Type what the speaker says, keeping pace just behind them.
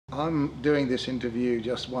I'm doing this interview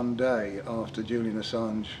just one day after Julian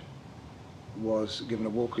Assange was given a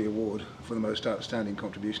Walkley Award for the most outstanding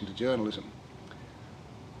contribution to journalism.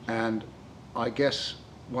 And I guess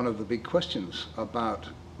one of the big questions about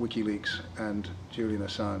Wikileaks and Julian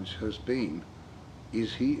Assange has been,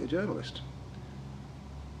 is he a journalist?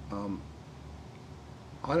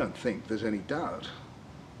 I don't think there's any doubt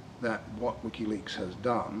that what Wikileaks has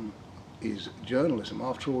done is journalism.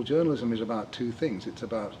 After all, journalism is about two things. It's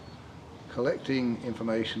about collecting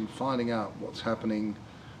information, finding out what's happening,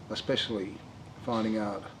 especially finding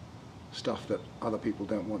out stuff that other people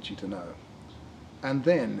don't want you to know. And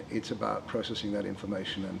then it's about processing that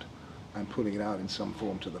information and putting it out in some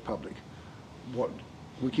form to the public. What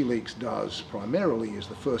Wikileaks does primarily is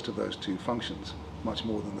the first of those two functions, much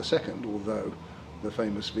more than the second, although the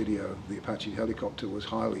famous video of the Apache helicopter was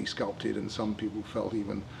highly sculpted and some people felt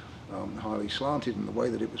even highly slanted in the way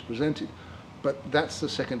that it was presented. But that's the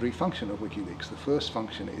secondary function of Wikileaks. The first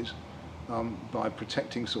function is by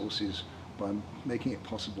protecting sources, by making it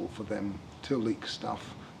possible for them to leak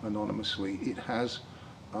stuff anonymously. It has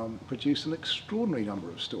produced an extraordinary number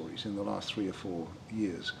of stories in the last 3 or 4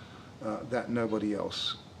 years that nobody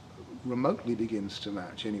else remotely begins to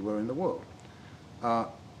match anywhere in the world.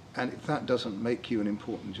 And if that doesn't make you an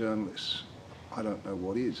important journalist, I don't know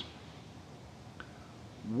what is.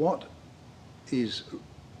 What is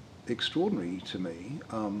extraordinary to me,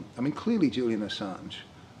 I mean, clearly Julian Assange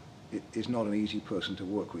is not an easy person to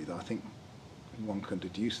work with. I think one can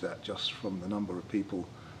deduce that just from the number of people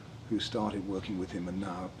who started working with him and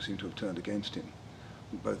now seem to have turned against him,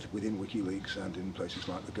 both within WikiLeaks and in places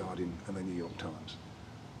like The Guardian and the New York Times.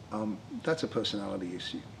 That's a personality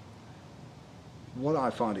issue. What I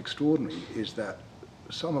find extraordinary is that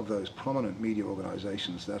some of those prominent media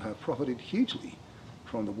organizations that have profited hugely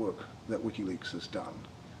from the work that WikiLeaks has done,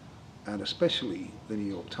 and especially the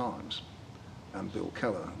New York Times and Bill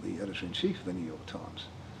Keller, the editor-in-chief of the New York Times,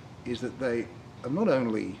 is that they have not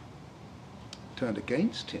only turned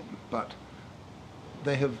against him, but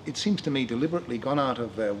they have, it seems to me, deliberately gone out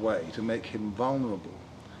of their way to make him vulnerable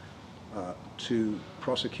to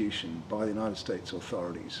prosecution by the United States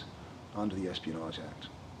authorities under the Espionage Act.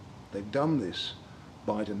 They've done this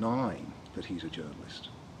by denying that he's a journalist.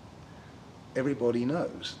 Everybody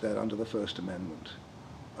knows that under the First Amendment,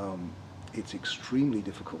 it's extremely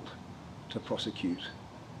difficult to prosecute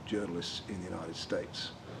journalists in the United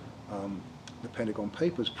States. The Pentagon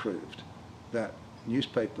Papers proved that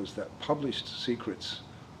newspapers that published secrets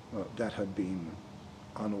that had been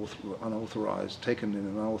unauthorized, taken in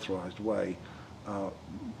an unauthorized way,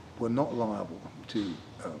 were not liable to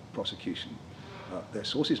prosecution. Their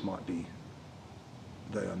sources might be,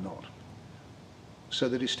 they are not. So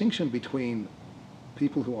the distinction between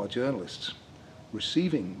people who are journalists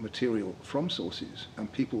receiving material from sources and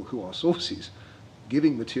people who are sources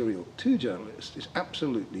giving material to journalists is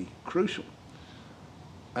absolutely crucial.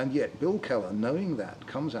 And yet Bill Keller, knowing that,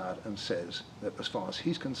 comes out and says that as far as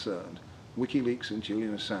he's concerned, WikiLeaks and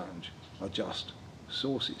Julian Assange are just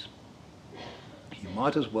sources. He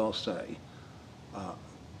might as well say,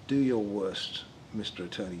 do your worst, Mr.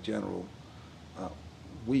 Attorney General.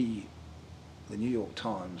 We, the New York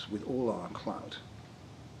Times, with all our clout,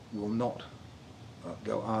 will not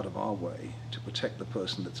go out of our way to protect the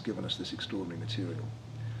person that's given us this extraordinary material.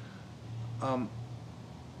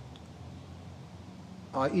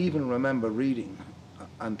 I even remember reading,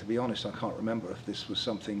 and to be honest, I can't remember if this was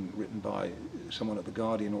something written by someone at The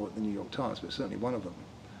Guardian or at the New York Times, but certainly one of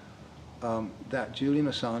them, that Julian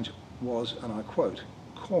Assange was, and I quote,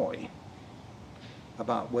 coy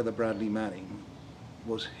about whether Bradley Manning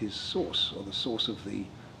was his source, or the source of the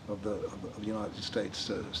United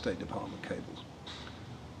States State Department cables.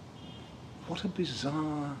 What a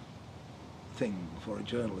bizarre thing for a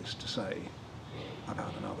journalist to say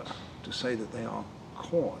about another, to say that they are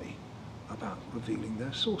coy about revealing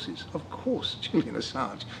their sources. Of course Julian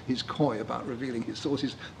Assange is coy about revealing his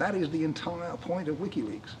sources. That is the entire point of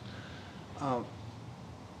WikiLeaks.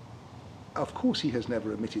 Of course he has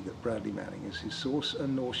never admitted that Bradley Manning is his source,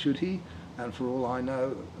 and nor should he, and for all I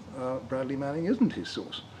know, Bradley Manning isn't his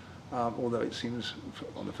source, although it seems,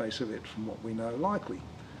 on the face of it, from what we know, likely.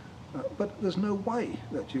 But there's no way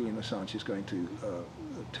that Julian Assange is going to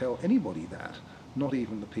tell anybody that, not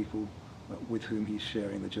even the people with whom he's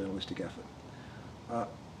sharing the journalistic effort.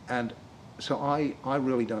 And so I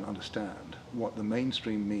really don't understand what the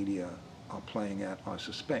mainstream media are playing at. I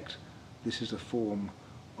suspect this is a form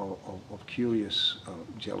of curious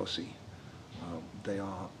jealousy. They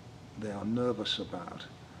are nervous about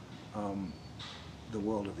the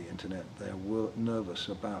world of the internet. They are nervous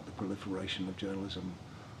about the proliferation of journalism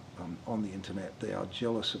on the internet. They are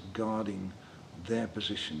jealous of guarding their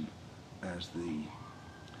position as the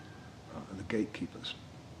gatekeepers,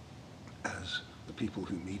 as the people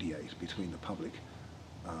who mediate between the public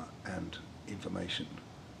and information.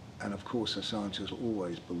 And of course, Assange has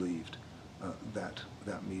always believed that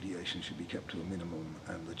mediation should be kept to a minimum,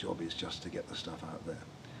 and the job is just to get the stuff out there.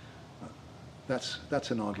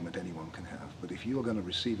 That's an argument anyone can have, but if you are going to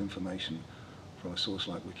receive information from a source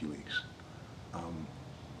like Wikileaks,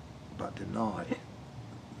 but deny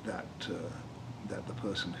that the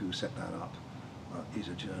person who set that up is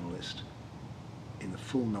a journalist, in the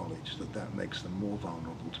full knowledge that that makes them more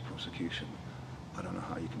vulnerable to prosecution, I don't know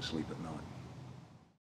how you can sleep at night.